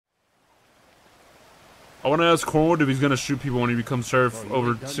I want to ask Cornwood if he's gonna shoot people when he becomes sheriff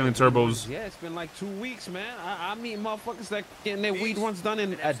over stealing turbos. Yeah, it's been like 2 weeks, man. I meet motherfuckers that getting their weed runs done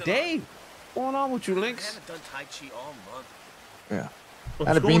in a day. What's going on with you, Lynx? I haven't done Tai Chi all month. Yeah.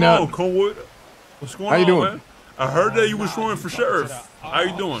 What's going on, Cornwood? What's going on, you doing? man? I heard that you was running for sheriff. How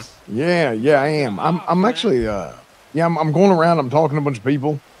you doing? Yeah, I am. I'm actually I'm going around. I'm talking to a bunch of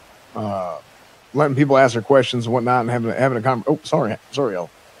people, letting people ask their questions and whatnot, and having a sorry, y'all.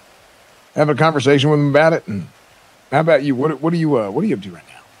 Having a conversation with them about it. And how about you? What are you up to right now?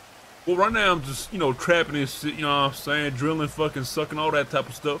 Well, right now I'm just trapping and shit. You know what I'm saying? Drilling, fucking sucking, all that type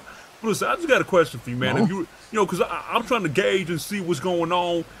of stuff. But listen, I just got a question for you, man. If you because I'm trying to gauge and see what's going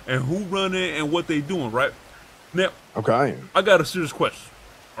on and who running and what they doing, right? Now, okay, I got a serious question.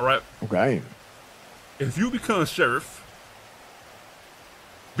 All right. Okay. If you become sheriff,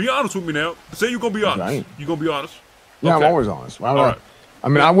 be honest with me now. Say you're gonna be honest. Okay. You gonna be honest? Yeah, Okay. I'm always honest. All right. I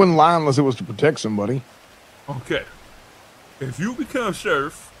mean, I wouldn't lie unless it was to protect somebody. Okay. If you become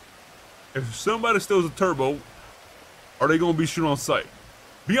sheriff, if somebody steals a turbo, are they gonna be shot on sight?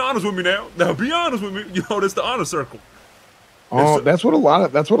 Be honest with me now. Now, be honest with me. That's the honor circle. Oh, that's what a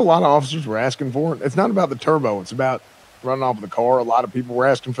lot of officers were asking for. It's not about the turbo. It's about running off with the car. A lot of people were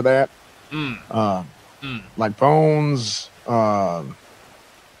asking for that. Like phones. I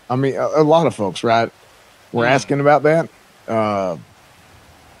mean, a lot of folks, right, were asking about that.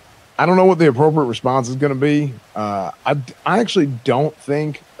 I don't know what the appropriate response is going to be. I actually don't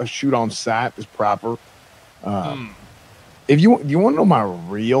think a shoot on sight is proper. If you want to know my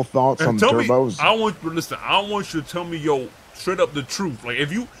real thoughts on the turbos, I want you to tell me straight up the truth. Like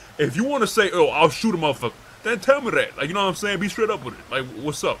if you want to say, oh, I'll shoot a motherfucker, then tell me that. Like, you know what I'm saying? Be straight up with it. Like,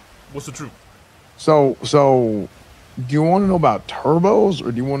 what's up? What's the truth? So do you want to know about turbos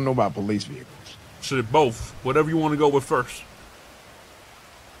or do you want to know about police vehicles? Shit, both. Whatever you want to go with first.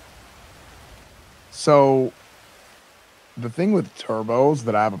 So the thing with turbos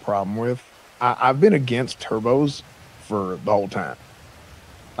that I have a problem with, I've been against turbos for the whole time.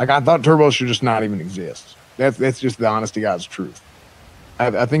 Like, I thought turbos should just not even exist. That's just the honest to God's truth.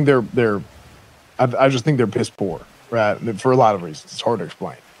 I think I just think they're piss poor, right? For a lot of reasons. It's hard to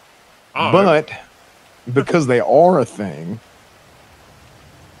explain. But because they are a thing,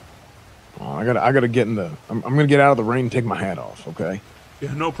 I gotta get in the. I'm gonna get out of the rain and take my hat off. Okay.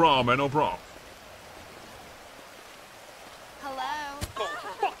 Yeah, no problem, man. No problem. Hello.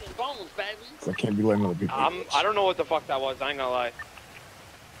 Fucking bones, baby. So I can't be letting other people. I don't know what the fuck that was. I ain't gonna lie.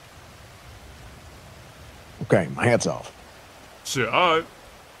 Okay, my hat's off. Shit, all right.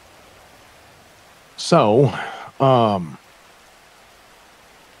 So,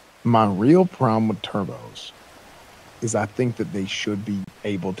 my real problem with turbos is I think that they should be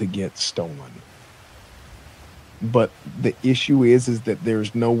able to get stolen. But the issue is that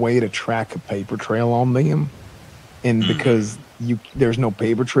there's no way to track a paper trail on them. And because there's no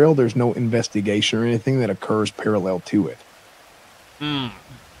paper trail, there's no investigation or anything that occurs parallel to it.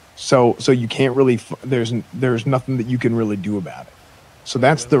 So you can't really, there's nothing that you can really do about it. So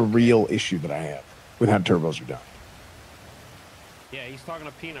that's the real issue that I have with how turbos are done. Yeah, he's talking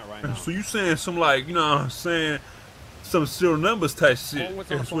to Peanut right now. So you saying some, like, you know what I'm saying, some serial numbers type shit.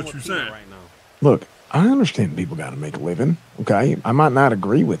 That's what you're saying. Right now. Look, I understand people got to make a living. Okay, I might not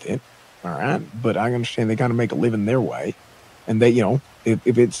agree with it. All right, but I understand they got to make a living their way, and they, if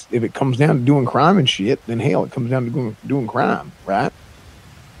it comes down to doing crime and shit, then hell, it comes down to doing crime, right?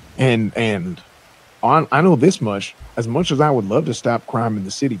 And I know this much. As much as I would love to stop crime in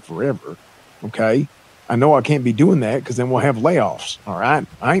the city forever, okay, I know I can't be doing that because then we'll have layoffs. All right,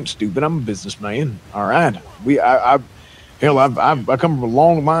 I ain't stupid. I'm a businessman. All right, I come from a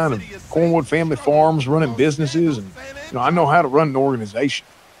long line of Cornwood family farms running businesses, and I know how to run an organization.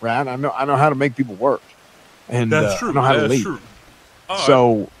 Right, I know how to make people work, and that's true. I know how to lead.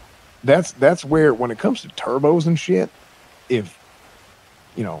 So that's where, when it comes to turbos and shit,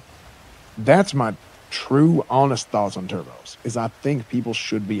 that's my true, honest thoughts on turbos. Is I think people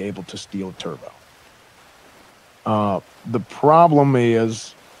should be able to steal a turbo. The problem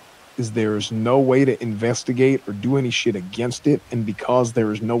is there's no way to investigate or do any shit against it, and because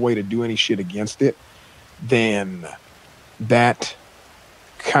there is no way to do any shit against it, then that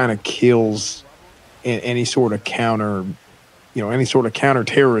kind of kills any sort of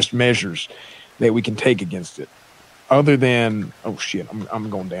counter-terrorist measures that we can take against it. Other than, oh shit,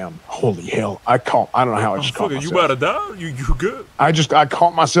 I'm going down. Holy hell! I don't know how I just caught myself. You about to die? You good? I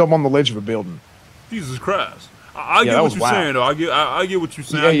caught myself on the ledge of a building. Jesus Christ! I get what you're saying though. I get what you're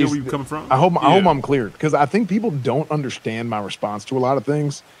saying. I get where you're coming from. I hope I'm clear, because I think people don't understand my response to a lot of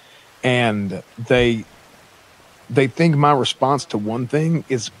things, and they think my response to one thing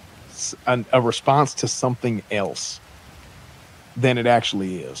is a response to something else than it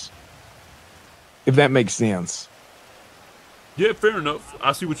actually is. If that makes sense. Yeah, fair enough.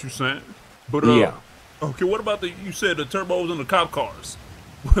 I see what you're saying. But Yeah. okay, what about you said the turbos and the cop cars?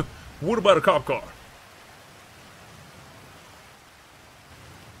 What about a cop car?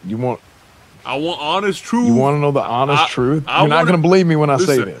 You want I want honest truth. you want to know the honest truth? I You're not wanna- going to believe me when I say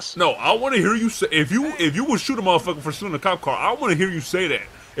Listen, this. No, I want to hear you say if you would shoot a motherfucker for stealing a cop car, I want to hear you say that.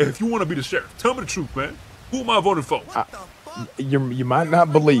 If you want to be the sheriff, tell me the truth, man. Who am I voting for? You might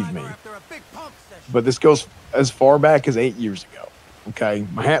not believe me, but this goes as far back as 8 years ago. Okay,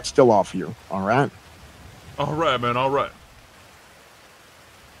 my hat's still off here. All right. All right, man. All right.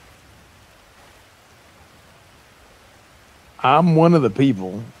 I'm one of the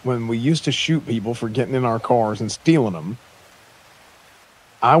people, when we used to shoot people for getting in our cars and stealing them,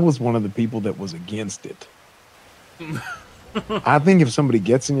 I was one of the people that was against it. I think if somebody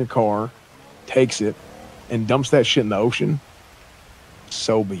gets in your car, takes it, and dumps that shit in the ocean,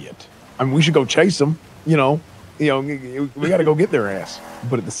 so be it. I mean, we should go chase them, we got to go get their ass.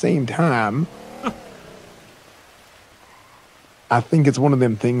 But at the same time, I think it's one of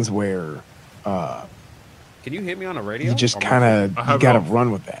them things where Can you hit me on the radio? you just Or my kind phone? of I have you got to it off.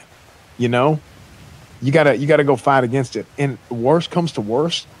 run with that. You gotta go fight against it. And worst comes to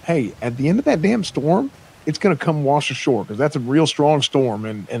worst, hey, at the end of that damn storm, it's gonna come wash ashore because that's a real strong storm,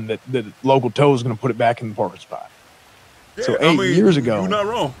 and the local tow is gonna put it back in the parking spot. So Yeah, 8 years ago, you're not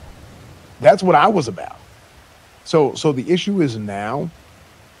wrong. that's what I was about. So the issue is now,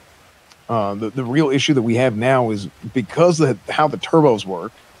 the real issue that we have now is because of how the turbos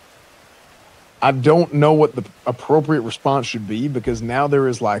work. I don't know what the appropriate response should be because now there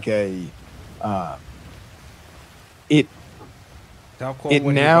is like a Tell it Cornwood he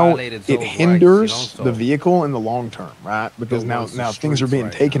now violated it those rights, hinders so- the vehicle in the long term, right? Because The now ones the things are streets being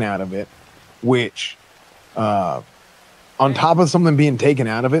right taken out of it, which on top of something being taken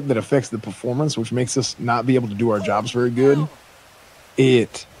out of it that affects the performance, which makes us not be able to do our jobs very good.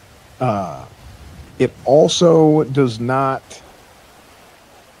 It also does not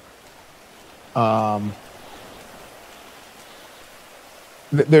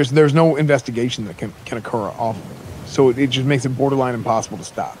there's no investigation that can occur off of it. So it just makes it borderline impossible to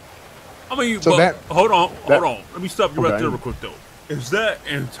stop. I mean, So but that- hold on. that- Let me stop you right Okay. there real quick, though. Is that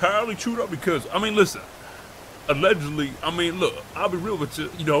entirely true, though? Because, I mean, listen, allegedly, I mean, look, I'll be real with you.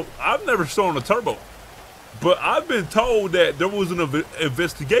 I've never stolen a turbo, but I've been told that there was an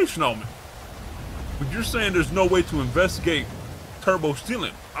investigation on me. But you're saying there's no way to investigate turbo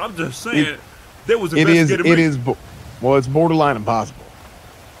stealing. I'm just saying there was investigative. Well, it's borderline impossible.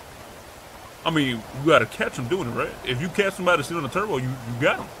 I mean, you got to catch them doing it, right? If you catch somebody stealing a turbo, you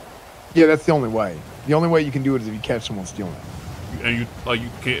got them. Yeah, that's the only way. The only way you can do it is if you catch someone stealing it. And you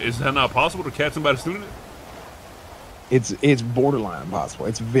can't. Is that not possible to catch somebody stealing it? It's borderline impossible.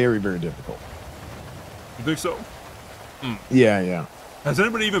 It's very, very difficult. You think so? Yeah. Has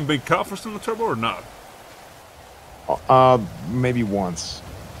anybody even been caught for stealing a turbo or not? Maybe once.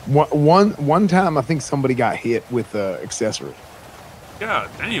 One time, I think somebody got hit with accessory. God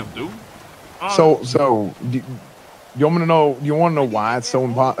damn, dude. So you want me to know? You want to know why it's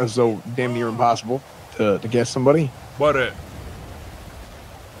so damn near impossible to catch somebody? Why that?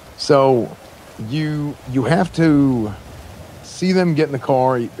 So you have to see them get in the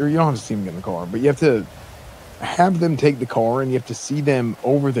car, or you don't have to see them get in the car, but you have to have them take the car, and you have to see them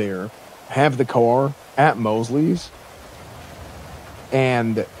over there have the car at Mosley's,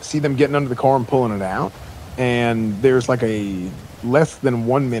 and see them getting under the car and pulling it out. And there's like a less than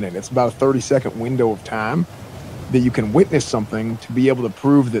 1 minute. It's about a 30-second window of time that you can witness something to be able to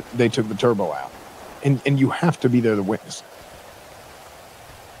prove that they took the turbo out. And you have to be there to witness it.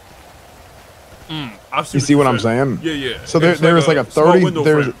 I You see what I'm saying? Yeah. So It's there's like a small 30, window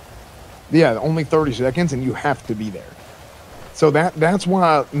there's, frame. yeah, only 30 seconds, and you have to be there. So that's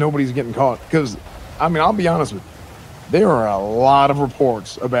why nobody's getting caught. Because, I mean, I'll be honest with you. There are a lot of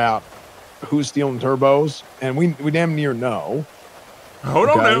reports about who's stealing turbos, and we damn near know. Hold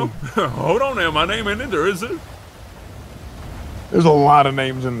on now. Okay. Hold on now. My name ain't in there, is it? There's a lot of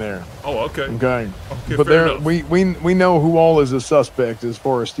names in there. Oh, okay. Okay. Okay, But fair there, enough. we know who all is a suspect as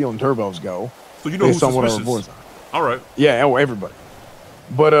far as stealing turbos go. So you know who's based on what our suspicious. reports are. All right. Yeah, everybody.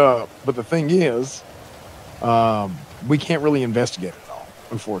 But the thing is, we can't really investigate it all,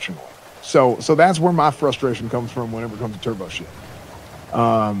 unfortunately. So that's where my frustration comes from whenever it comes to turbo shit.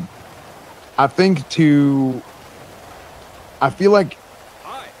 I feel like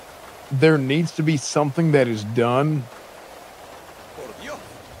there needs to be something that is done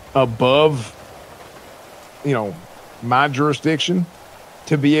above, my jurisdiction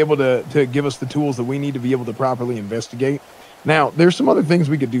to be able to give us the tools that we need to be able to properly investigate. Now, there's some other things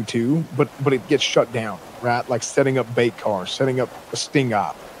we could do too, but it gets shut down, right? Like setting up bait cars, setting up a sting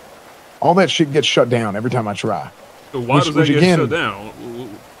op. All that shit gets shut down every time I try. So why does that get shut down?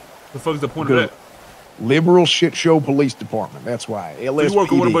 The fuck is the point of that? Liberal shit show police department. That's why. LSPD. You're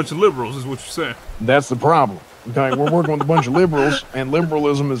working with a bunch of liberals, is what you're saying. That's the problem. Okay, we're working with a bunch of liberals, and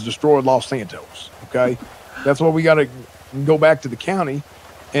liberalism has destroyed Los Santos. Okay, that's why we got to go back to the county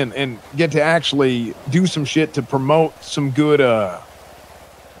and get to actually do some shit to promote some good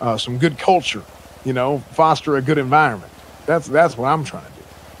culture. You know, foster a good environment. That's what I'm trying to do.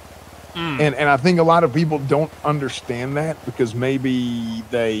 And I think a lot of people don't understand that because maybe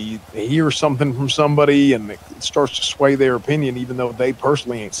they hear something from somebody and it starts to sway their opinion, even though they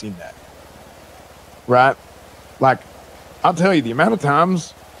personally ain't seen that. Right? Like, I'll tell you, the amount of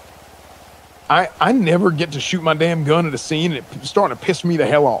times I never get to shoot my damn gun at a scene and it's starting to piss me the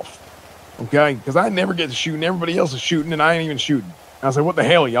hell off. Okay? Because I never get to shoot and everybody else is shooting and I ain't even shooting. And I say, what the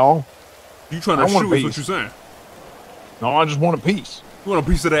hell, y'all? You trying to shoot is what you're saying? No, I just want a piece. You want a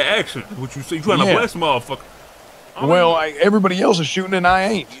piece of that action? What you say? You trying to blast them motherfucker? Well, everybody else is shooting and I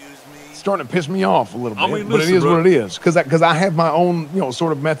ain't. It's starting to piss me off a little bit, listen, but it is what it is. Because I have my own,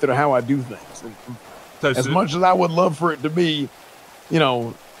 sort of method of how I do things. As much as I would love for it to be,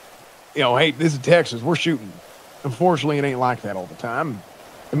 hey, this is Texas, we're shooting. Unfortunately, it ain't like that all the time.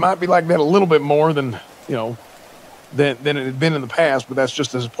 It might be like that a little bit more than it had been in the past, but that's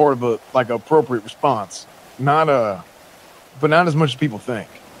just as part of a appropriate response, but not as much as people think.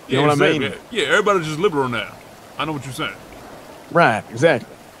 You know what I mean? Yeah, everybody's just liberal now. I know what you're saying. Right,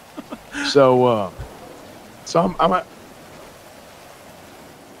 exactly. So I'm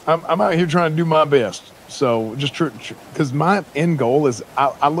out here trying to do my best. So just because my end goal is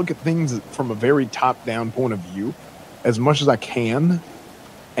I look at things from a very top-down point of view as much as I can,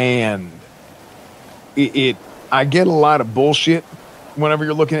 and I get a lot of bullshit whenever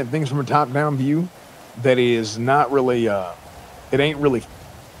you're looking at things from a top-down view that is not really it ain't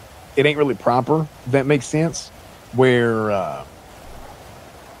really proper, if that makes sense. Where how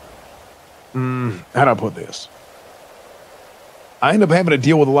do I put this? I end up having to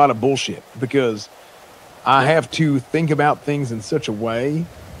deal with a lot of bullshit because I have to think about things in such a way,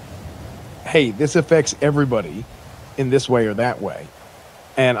 hey, this affects everybody in this way or that way.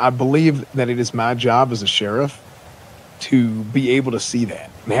 And I believe that it is my job as a sheriff to be able to see that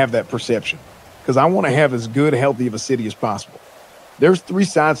and have that perception. Because I want to have as good, healthy of a city as possible. There's three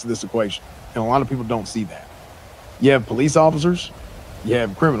sides to this equation, and a lot of people don't see that. You have police officers, you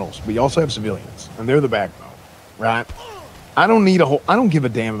have criminals, but you also have civilians, and they're the backbone, right? I don't give a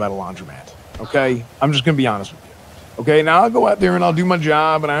damn about a laundromat, okay? I'm just going to be honest with you. Okay, now I'll go out there and I'll do my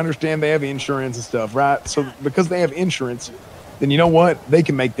job, and I understand they have insurance and stuff, right? So because they have insurance, then you know what? They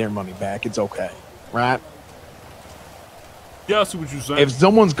can make their money back. It's okay, right? Yeah, I see what you're saying. If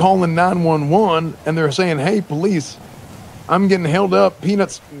someone's calling 911 and they're saying, hey, police, I'm getting held up.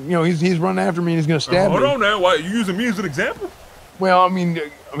 Peanuts, he's running after me and he's going to stab me. Hold on now. Why, you using me as an example? Well, I mean,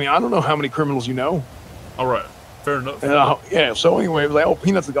 I don't know how many criminals you know. All right. Fair enough. Yeah, so anyway, it was like, oh,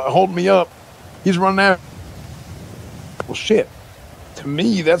 Peanuts holding me up. He's running after. Well, shit. To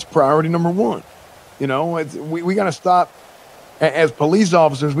me, that's priority number one. We got to stop. As police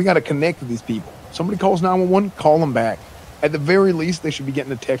officers, we got to connect with these people. Somebody calls 911, call them back. At the very least, they should be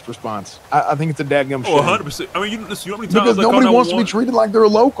getting a text response. I think it's a dadgum shame. 100%. I mean, you know how many times because nobody wants to be treated like they're a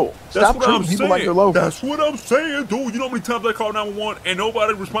local. Stop treating people like they're local. That's what I'm saying, dude. You know how many times I call 911 and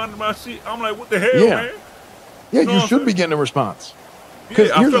nobody responded to my shit? I'm like, what the hell, man? Yeah, you should be getting a response.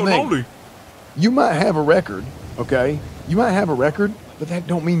 Because here's the thing. Lonely. You might have a record, okay? You might have a record, but that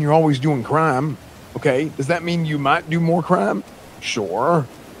don't mean you're always doing crime, okay? Does that mean you might do more crime? Sure.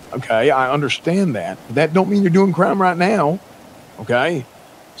 Okay, I understand that. But that don't mean you're doing crime right now, okay?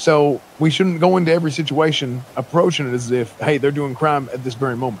 So we shouldn't go into every situation approaching it as if, hey, they're doing crime at this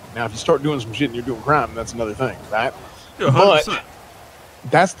very moment. Now, if you start doing some shit and you're doing crime, that's another thing, right? Yeah, 100%. But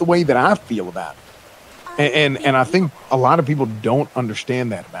that's the way that I feel about it. And I think a lot of people don't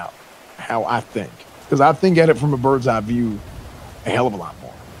understand that about how I think. Because I think at it from a bird's eye view a hell of a lot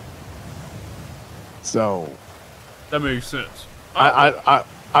more. So that makes sense.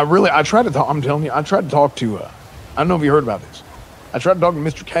 I tried to talk, I'm telling you, I tried to talk to, I don't know if you heard about this. I tried to talk to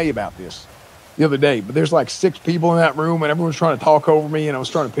Mr. K about this the other day, but there's like 6 people in that room and everyone's trying to talk over me and it was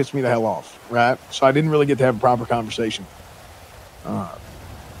starting to piss me the hell off, right? So I didn't really get to have a proper conversation.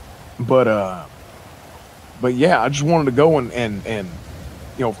 But yeah, I just wanted to go and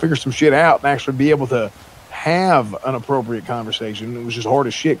figure some shit out and actually be able to have an appropriate conversation. It was just hard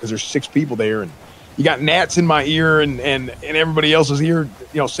as shit because there's 6 people there and you got gnats in my ear and everybody else's ear,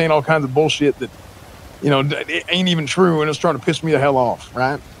 saying all kinds of bullshit that, it ain't even true, and it's trying to piss me the hell off,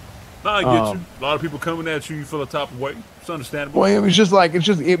 right? Nah, I get you. A lot of people coming at you, you feel the type of way. It's understandable. Well, it was just like,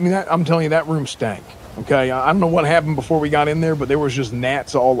 I'm telling you, that room stank. Okay, I don't know what happened before we got in there, but there was just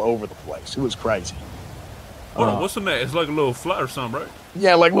gnats all over the place. It was crazy. Hold on, what's a gnat? It's like a little fly or something, right?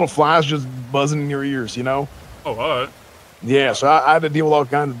 Yeah, like little flies just buzzing in your ears, Oh, all right. Yeah, so I had to deal with all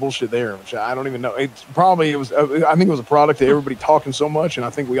kinds of bullshit there, which I don't even know. I think it was a product of everybody talking so much, and I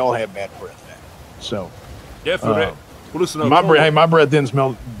think we all had bad breath then. So. Yeah, for that. Well, listen, my breath didn't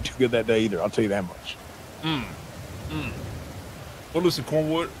smell too good that day either. I'll tell you that much. Well, listen,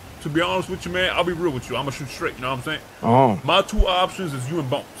 Cornwood. To be honest with you, man, I'll be real with you. I'm gonna shoot straight. You know what I'm saying? My two options is you and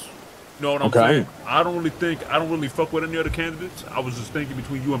Bones. You know what I'm saying? I don't really fuck with any other candidates. I was just thinking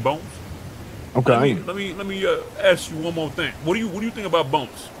between you and Bones. Okay. Let me ask you one more thing. What do you think about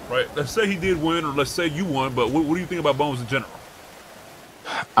Bones? Right? Let's say he did win, or let's say you won. But what do you think about Bones in general?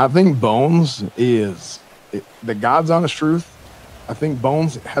 I think Bones is the God's honest truth. I think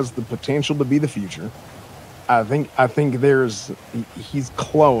Bones has the potential to be the future. I think he's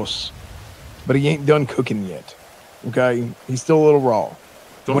close, but he ain't done cooking yet. Okay, he's still a little raw.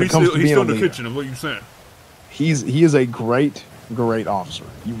 So he's still in the kitchen. Is what you saying? He is a great officer.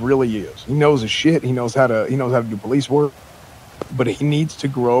 He really is. He knows his shit. He knows how to do police work. But he needs to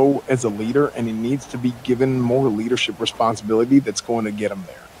grow as a leader, and he needs to be given more leadership responsibility that's going to get him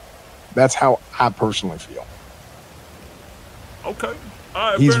there. That's how I personally feel. Okay.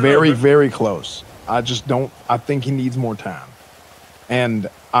 All right, he's very close. I think he needs more time. And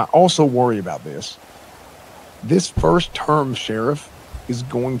I also worry about this. This first term sheriff is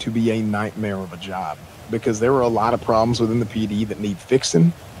going to be a nightmare of a job because there are a lot of problems within the PD that need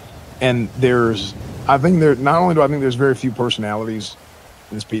fixing. And not only do I think there's very few personalities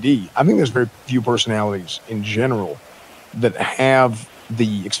in this PD, I think there's very few personalities in general that have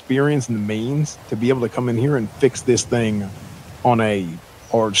the experience and the means to be able to come in here and fix this thing on a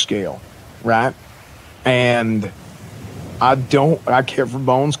large scale, right? And I care for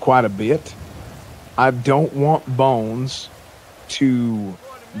Bones quite a bit. I don't want Bones to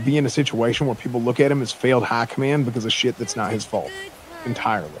be in a situation where people look at him as failed high command because of shit that's not his fault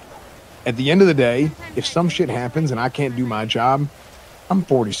entirely. At the end of the day, if some shit happens and I can't do my job, I'm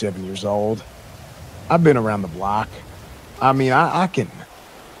 47 years old. I've been around the block. I mean, I can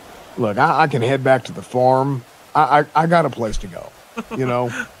head back to the farm. I got a place to go,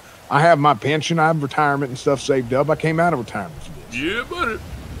 I have my pension, I have retirement and stuff saved up. I came out of retirement for this. Yeah, buddy.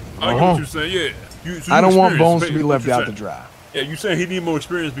 I get what you're saying, yeah. I don't want Bones to be left out to dry. Yeah, you're saying he need more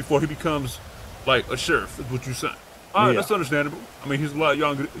experience before he becomes, like, a sheriff, is what you're saying. All right, that's understandable. I mean, he's a lot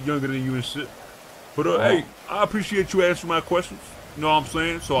younger than you and shit. But, hey, I appreciate you answering my questions. You know what I'm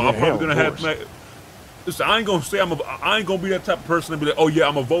saying? So I'm probably going to have to make... Listen, I ain't going to say I ain't going to be that type of person and be like, oh, yeah,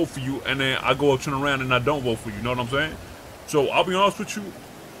 I'm going to vote for you, and then I go turn around and I don't vote for you. You know what I'm saying? So I'll be honest with you.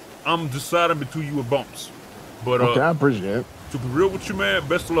 I'm deciding between you and Bones. But, okay, I appreciate it. To be real with you, man,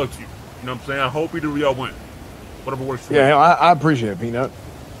 best of luck to you. You know what I'm saying? I hope either of y'all win. Whatever works for you. Yeah, I appreciate it, Peanut.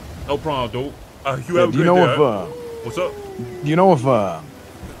 No problem, dude. You have a great day. What's up? Do you know if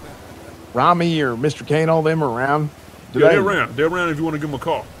Rami or Mr. K and all them are around today? Yeah, they're around. They're around if you want to give them a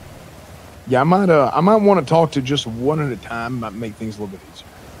call. Yeah, I might want to talk to just one at a time. Might make things a little bit easier.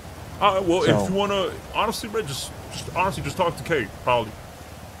 All right, well, if you want to, honestly, bro, just talk to Kate, probably.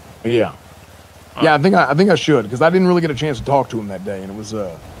 Yeah. Yeah, I think I should, because I didn't really get a chance to talk to him that day, and it was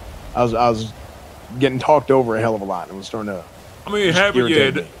I was getting talked over a hell of a lot, and it was starting to. I mean, it happened.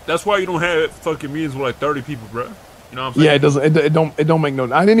 Yeah, that's why you don't have fucking meetings with like 30 people, bro. You know what I'm saying? Yeah, it doesn't. It don't make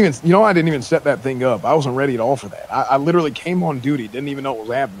no. I didn't even set that thing up. I wasn't ready at all for that. I literally came on duty, didn't even know what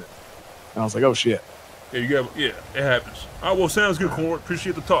was happening, and I was like, oh shit. Yeah, it happens. All right, well, sounds good, Cornwood.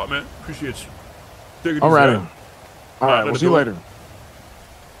 Appreciate the talk, man. Appreciate you. All right, we'll see you later.